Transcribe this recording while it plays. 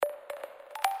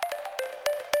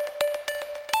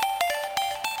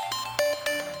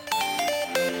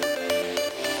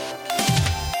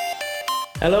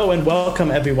Hello and welcome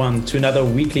everyone to another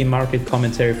weekly market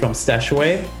commentary from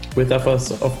Stashaway. With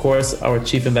us, of course, our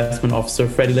Chief Investment Officer,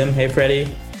 Freddie Lim. Hey,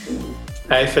 Freddie.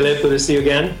 Hi, Philip. Good to see you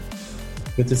again.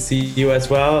 Good to see you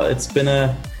as well. It's been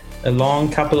a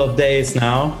long couple of days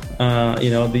now.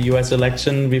 The US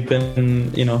election, we've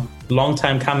been, long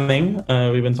time coming.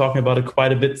 We've been talking about it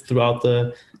quite a bit throughout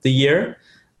the year.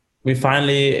 We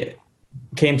finally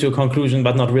came to a conclusion,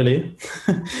 but not really.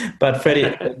 But Freddie,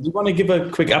 do you want to give a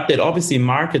quick update? Obviously,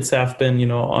 markets have been,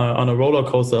 on a roller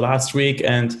coaster last week,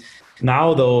 and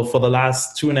now, though, for the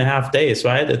last 2.5 days,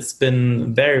 right, it's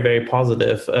been very, very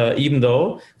positive. Even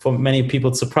though, for many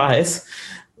people's surprise,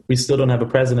 we still don't have a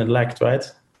president-elect, right?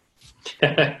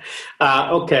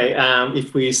 Okay.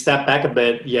 If we step back a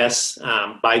bit, yes,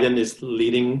 Biden is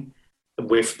leading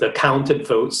with the counted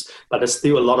votes, but there's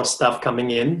still a lot of stuff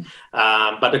coming in.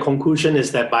 But the conclusion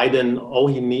is that Biden, all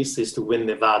he needs is to win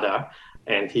Nevada,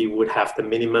 and he would have the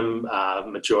minimum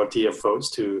majority of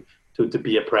votes to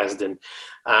be a president.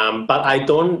 But I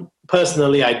don't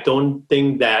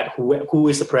think that who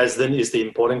is the president is the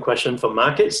important question for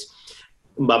markets,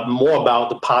 but more about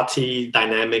the party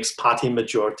dynamics, party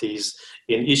majorities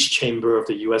in each chamber of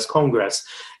the U.S. Congress.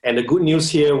 And the good news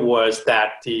here was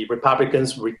that the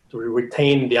Republicans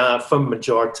retained their firm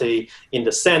majority in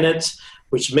the Senate,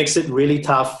 which makes it really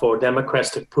tough for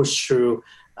Democrats to push through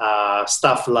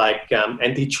stuff like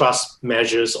antitrust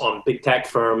measures on big tech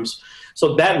firms.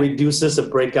 So that reduces the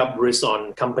breakup risk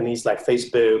on companies like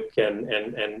Facebook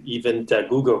and even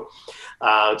Google.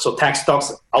 So tech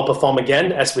stocks outperform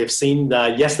again, as we've seen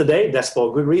yesterday. That's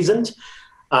for a good reason.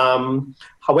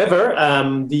 However,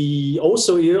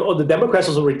 the Democrats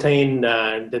also retain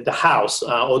the House,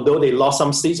 although they lost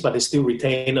some seats, but they still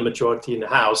retain a majority in the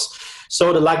House.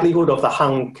 So the likelihood of the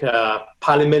hung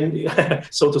parliament,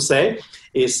 so to say,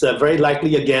 is very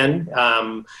likely again.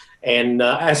 And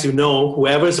as you know,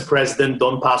 whoever is the president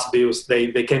don't pass bills.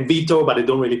 They can veto, but they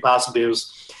don't really pass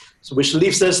bills. So which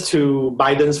leaves us to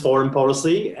Biden's foreign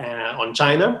policy on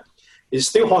China. It's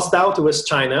still hostile towards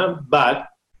China, but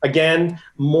again,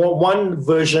 one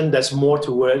version that's more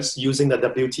towards using the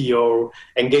WTO,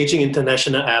 engaging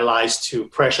international allies to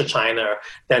pressure China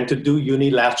than to do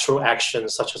unilateral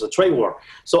actions such as a trade war.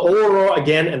 So overall,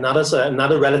 again,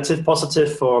 another relative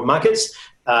positive for markets.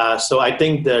 So I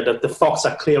think the fogs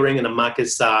are clearing and the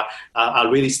markets are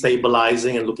really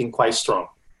stabilizing and looking quite strong.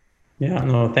 Yeah,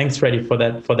 no, thanks, Freddie, for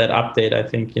that update. I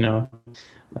think,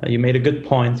 you made a good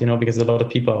point, because a lot of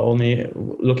people are only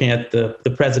looking at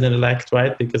the president-elect,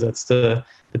 right? Because that's the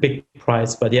big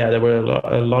prize. But yeah, there were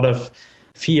a lot of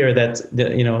fear that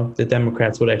the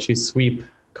Democrats would actually sweep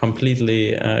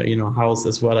completely, House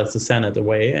as well as the Senate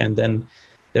away, and then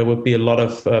there would be a lot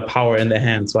of power in their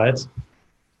hands, right?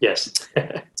 Yes.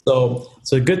 So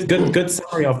good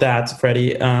summary of that,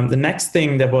 Freddie. The next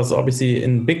thing that was obviously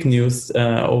in big news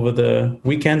over the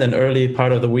weekend and early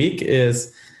part of the week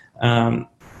is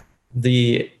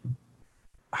the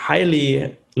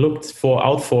highly looked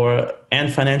out for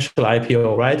Ant Financial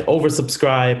IPO, right?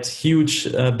 Oversubscribed, huge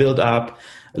build up,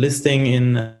 listing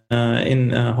in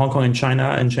Hong Kong and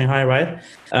China and Shanghai, right?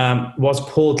 Was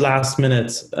pulled last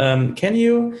minute. Can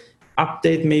you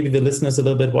update maybe the listeners a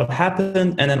little bit what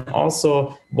happened, and then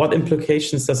also what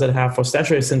implications does it have for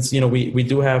Stashaway, since we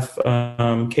do have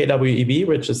KWEB,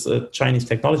 which is a Chinese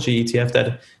technology ETF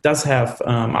that does have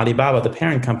Alibaba, the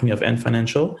parent company of Ant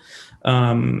Financial,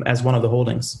 as one of the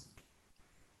holdings.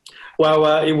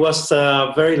 Well, it was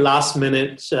a very last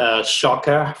minute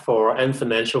shocker for Ant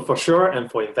Financial for sure,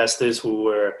 and for investors who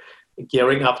were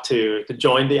gearing up to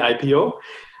join the IPO.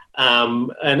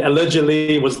 And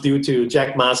allegedly it was due to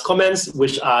Jack Ma's comments,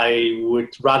 which I would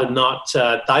rather not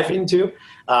dive into,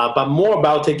 but more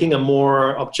about taking a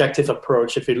more objective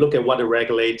approach. If you look at what the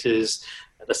regulators,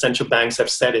 the central banks have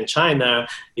said in China,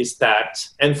 is that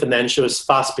Ant Financial is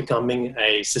fast becoming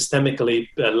a systemically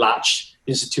large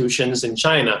institutions in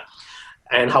China.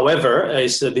 And however,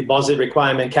 its deposit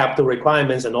requirement, capital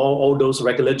requirements, and all those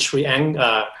regulatory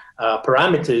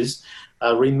parameters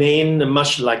remain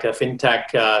much like a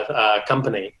fintech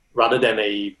company rather than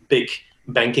a big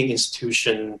banking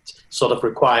institution sort of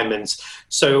requirements.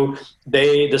 So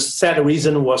the set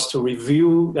reason was to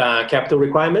review capital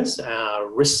requirements,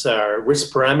 risk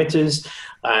parameters,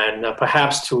 and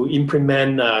perhaps to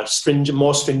implement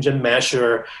more stringent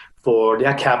measure for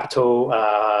their capital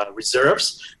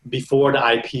reserves before the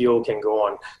IPO can go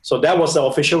on. So that was the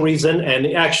official reason. And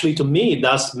actually, to me, it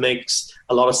does makes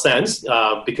a lot of sense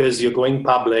because you're going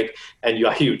public and you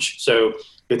are huge. So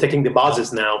you're taking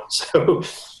deposits now. So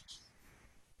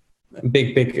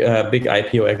Big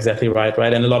IPO, exactly right,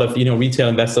 and a lot of retail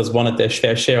investors wanted their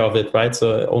fair share of it, right?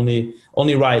 So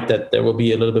only right that there will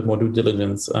be a little bit more due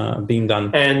diligence being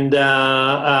done. And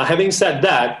having said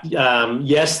that,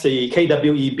 yes, the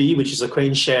KWEB, which is a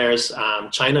Crane Shares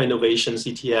China Innovations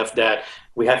ETF that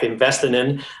we have invested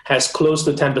in, has close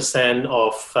to 10%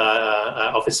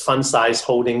 of its fund size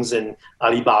holdings in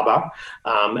Alibaba,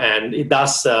 and it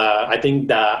does. I think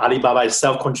that Alibaba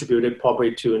itself contributed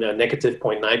probably to a negative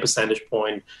 0.9 percentage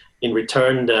point in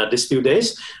return these few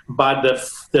days. But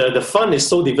the fund is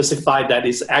so diversified that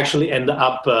it's actually ended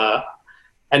up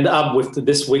with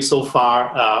this week so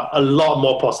far a lot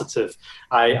more positive.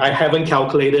 I haven't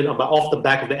calculated, but off the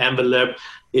back of the envelope,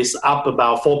 is up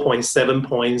about 4.7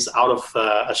 points out of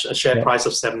a share price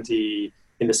of 70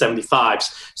 in the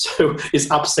 75s. So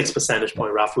it's up 6 percentage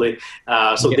point roughly.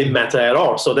 So it didn't matter at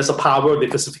all. So there's a power of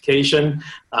diversification.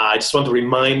 I just want to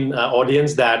remind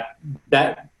audience that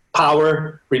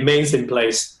power remains in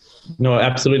place. No,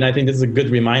 absolutely. And I think this is a good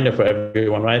reminder for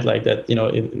everyone, right? Like that,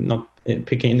 not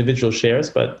picking individual shares,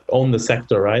 but own the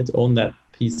sector, right? Own that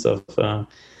piece of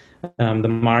the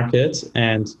market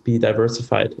and be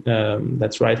diversified.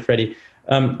 That's right, Freddie.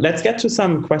 Let's get to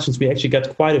some questions. We actually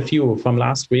got quite a few from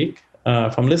last week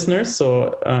from listeners.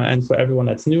 So, and for everyone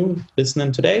that's new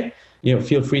listening today,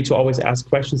 feel free to always ask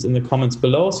questions in the comments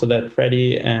below so that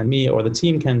Freddie and me or the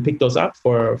team can pick those up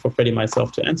for Freddie and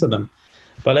myself to answer them.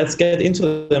 But let's get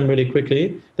into them really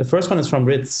quickly. The first one is from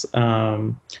Ritz.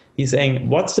 He's saying,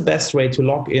 what's the best way to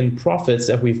lock in profits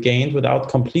that we've gained without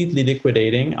completely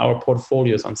liquidating our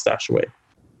portfolios on Stashaway?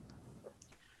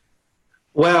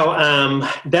 Well,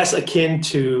 that's akin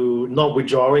to not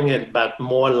withdrawing it, but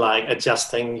more like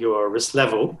adjusting your risk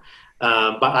level.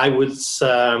 But I would,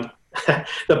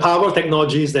 the power of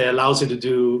technologies that allows you to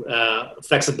do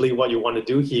flexibly what you want to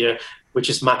do here, which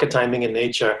is market timing in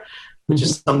nature, which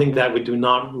is something that we do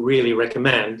not really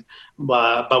recommend,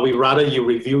 but we rather you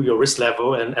review your risk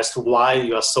level and as to why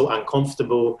you are so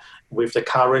uncomfortable with the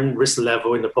current risk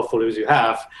level in the portfolios you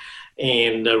have,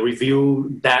 and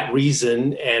review that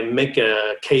reason and make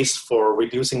a case for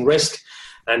reducing risk.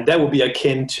 And that would be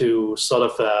akin to sort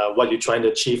of what you're trying to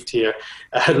achieve here,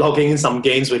 logging in some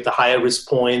gains with the higher risk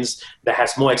points that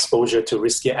has more exposure to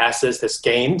riskier assets that's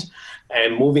gained,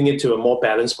 and moving into a more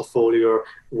balanced portfolio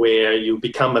where you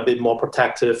become a bit more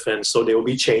protective. And so there will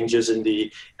be changes in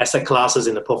the asset classes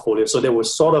in the portfolio. So they will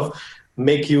sort of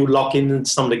make you lock in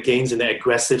some of the gains in the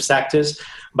aggressive sectors.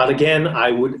 But again,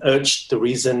 I would urge the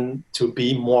reason to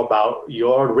be more about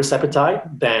your risk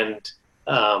appetite than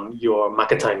your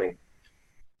market timing.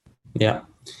 Yeah.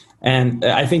 And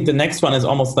I think the next one is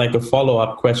almost like a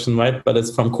follow-up question, right? But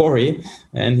it's from Corey.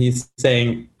 And he's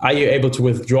saying, are you able to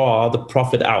withdraw the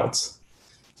profit out?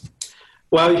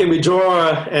 Well, you can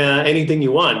withdraw anything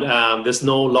you want. There's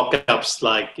no lockups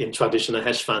like in traditional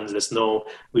hedge funds. There's no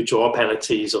withdrawal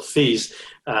penalties or fees.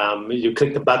 You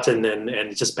click the button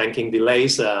and just banking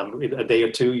delays. A day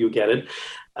or two, you get it.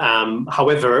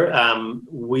 However,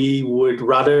 we would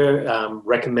rather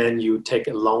recommend you take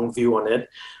a long view on it.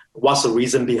 What's the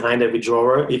reason behind that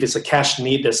withdrawal? If it's a cash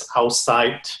need that's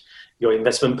outside your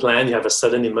investment plan, you have a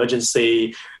sudden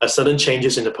emergency, a sudden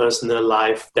changes in the personal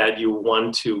life that you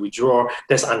want to withdraw,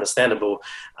 that's understandable.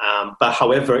 But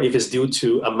however, if it's due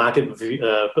to a market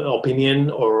opinion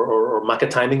or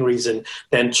market timing reason,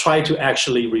 then try to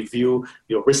actually review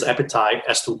your risk appetite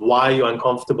as to why you're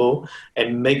uncomfortable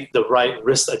and make the right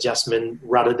risk adjustment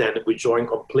rather than withdrawing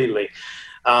completely.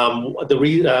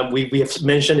 We have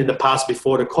mentioned in the past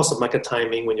before, the cost of market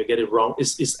timing when you get it wrong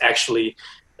is actually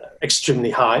extremely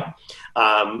high.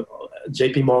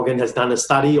 JP Morgan has done a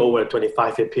study over a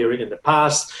 25-year period in the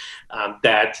past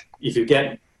that if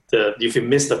you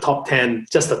miss the top 10,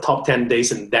 just the top 10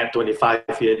 days in that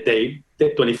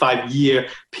 25-year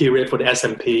period for the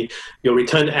S&P, your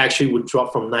return actually would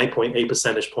drop from 9.8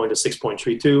 percentage point to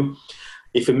 6.32.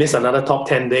 If you miss another top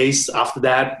 10 days after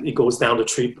that, it goes down to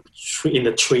three in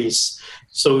the trees.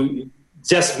 So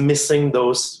just missing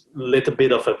those little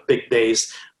bit of a big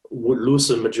days would lose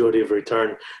the majority of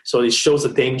return. So it shows the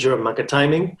danger of market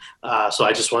timing. So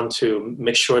I just want to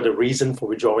make sure the reason for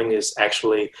withdrawing is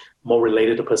actually more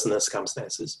related to personal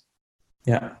circumstances.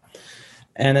 Yeah.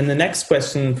 And then the next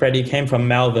question, Freddie, came from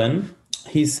Melvin.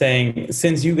 He's saying,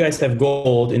 since you guys have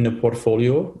gold in the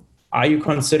portfolio, are you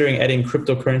considering adding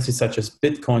cryptocurrencies such as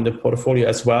Bitcoin to the portfolio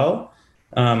as well?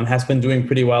 Has been doing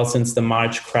pretty well since the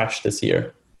March crash this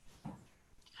year.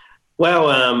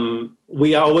 Well,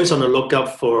 we are always on the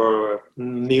lookout for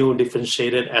new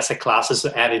differentiated asset classes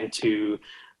to add into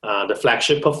the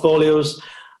flagship portfolios.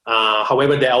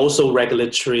 However, there are also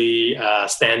regulatory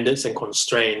standards and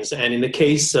constraints. And in the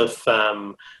case of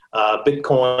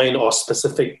Bitcoin or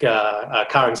specific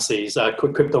currencies,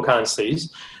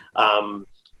 cryptocurrencies,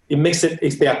 it makes it,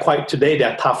 they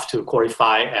are tough to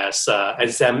qualify as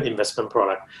exempt investment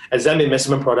product. Exempt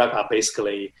investment product are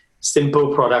basically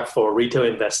simple product for retail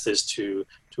investors to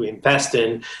invest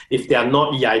in. If they are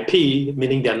not EIP,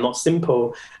 meaning they are not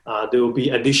simple, there will be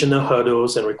additional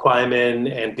hurdles and requirement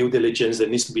and due diligence that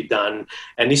needs to be done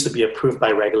and needs to be approved by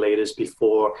regulators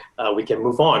before we can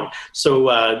move on. So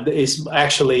it's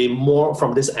actually more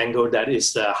from this angle that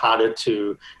is harder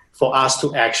for us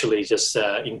to actually just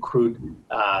include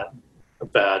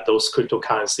those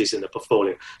cryptocurrencies in the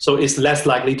portfolio. So it's less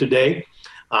likely today.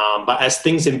 But as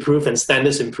things improve and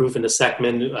standards improve in the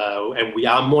segment, and we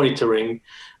are monitoring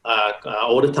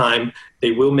all the time,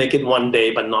 they will make it one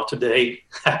day, but not today.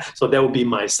 So that would be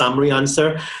my summary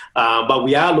answer. But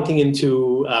we are looking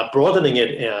into broadening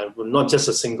it, not just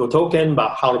a single token,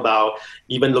 but how about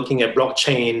even looking at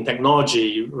blockchain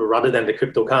technology rather than the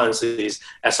cryptocurrencies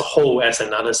as a whole, as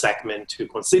another segment to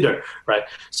consider, right?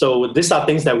 So these are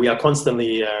things that we are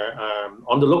constantly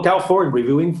on the lookout for and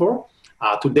reviewing for.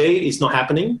 Today it's not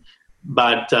happening,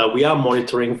 but we are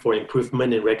monitoring for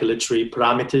improvement in regulatory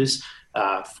parameters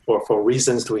for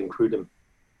reasons to include them.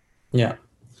 Yeah.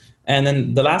 And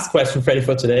then the last question, Freddie,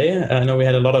 for today, I know we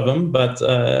had a lot of them, but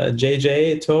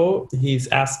JJ To, he's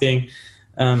asking,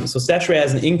 so Stashaway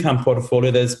has an income portfolio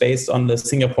that is based on the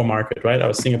Singapore market, right?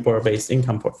 Our Singapore-based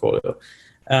income portfolio.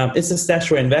 Is the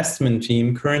Stashaway investment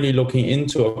team currently looking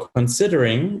into or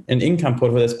considering an income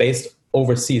portfolio that's based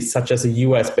overseas, such as a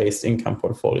US-based income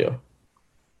portfolio?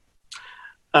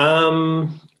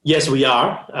 Yes, we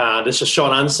are. That's a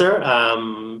short answer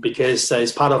because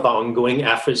it's part of our ongoing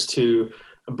efforts to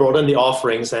broaden the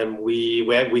offerings, and we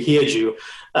hear you.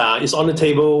 It's on the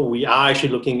table. We are actually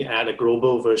looking at a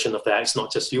global version of that. It's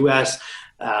not just US.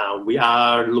 We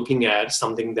are looking at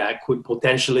something that could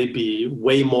potentially be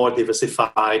way more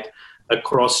diversified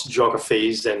across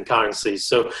geographies and currencies.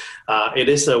 So it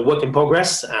is a work in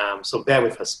progress. So bear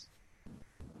with us.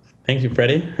 Thank you,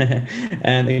 Freddie.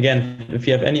 And again, if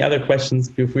you have any other questions,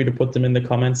 feel free to put them in the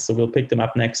comments. So we'll pick them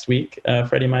up next week,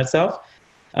 Freddie and myself.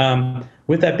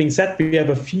 With that being said, we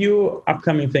have a few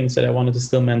upcoming things that I wanted to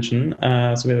still mention.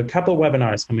 So we have a couple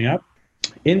webinars coming up.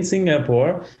 In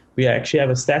Singapore, we actually have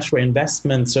a Stashaway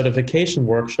investment certification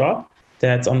workshop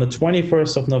that's on the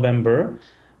 21st of November.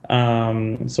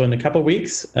 So in a couple of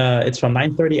weeks, it's from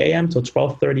 9:30 a.m. to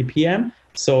 12:30 p.m.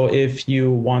 So if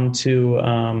you want to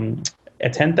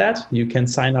attend that, you can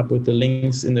sign up with the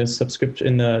links in the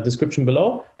description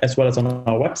below, as well as on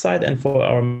our website. And for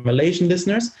our Malaysian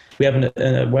listeners, we have a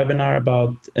webinar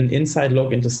about an inside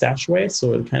look into Stashaway.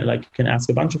 So it kind of like you can ask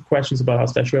a bunch of questions about how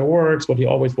Stashaway works, what you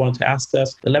always wanted to ask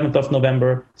us. 11th of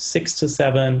November, 6 to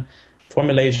 7 for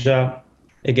Malaysia.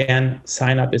 Again,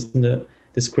 sign up is in the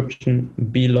description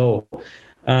below.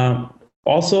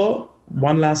 Also,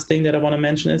 one last thing that I want to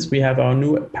mention is we have our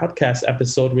new podcast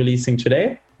episode releasing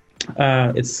today.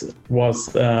 It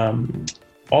was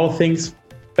all things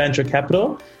venture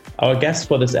capital. Our guest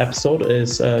for this episode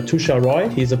is Tushar Roy.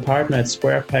 He's a partner at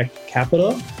SquarePeg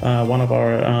Capital, one of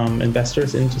our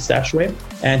investors into Stashaway.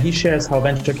 And he shares how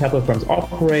venture capital firms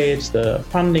operate, the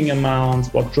funding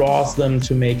amounts, what draws them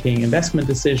to making investment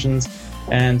decisions.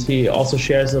 And he also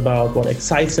shares about what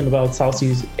excites him about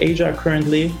Southeast Asia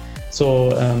currently.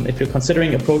 So if you're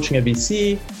considering approaching a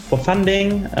VC for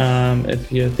funding,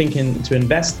 if you're thinking to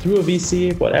invest through a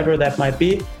VC, whatever that might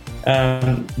be,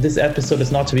 this episode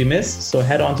is not to be missed. So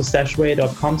head on to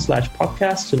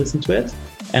stashaway.com/podcast to listen to it.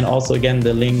 And also, again,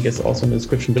 the link is also in the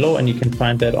description below, and you can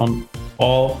find that on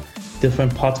all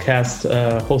different podcast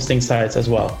hosting sites as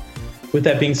well. With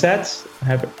that being said,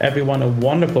 have everyone a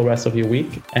wonderful rest of your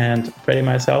week. And Freddie and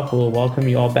myself will welcome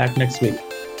you all back next week.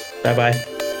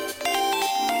 Bye-bye.